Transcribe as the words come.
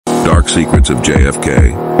Dark Secrets of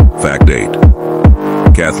JFK. Fact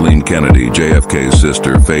 8. Kathleen Kennedy, JFK's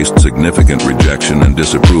sister, faced significant rejection and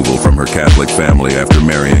disapproval from her Catholic family after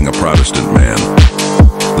marrying a Protestant man.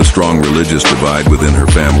 The strong religious divide within her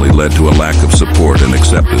family led to a lack of support and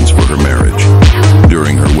acceptance for her marriage.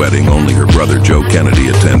 During her wedding, only her brother Joe Kennedy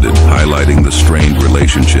attended, highlighting the strained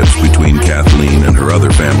relationships between Kathleen and her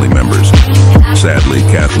other family members. Sadly,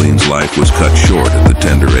 Kathleen's life was cut short at the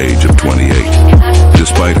tender age of 28.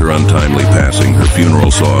 Despite her untimely passing, her funeral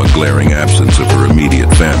saw a glaring absence of her immediate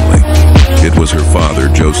family. It was her father,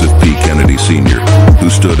 Joseph P. Kennedy Sr., who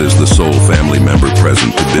stood as the sole family member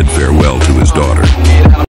present to bid farewell to his daughter.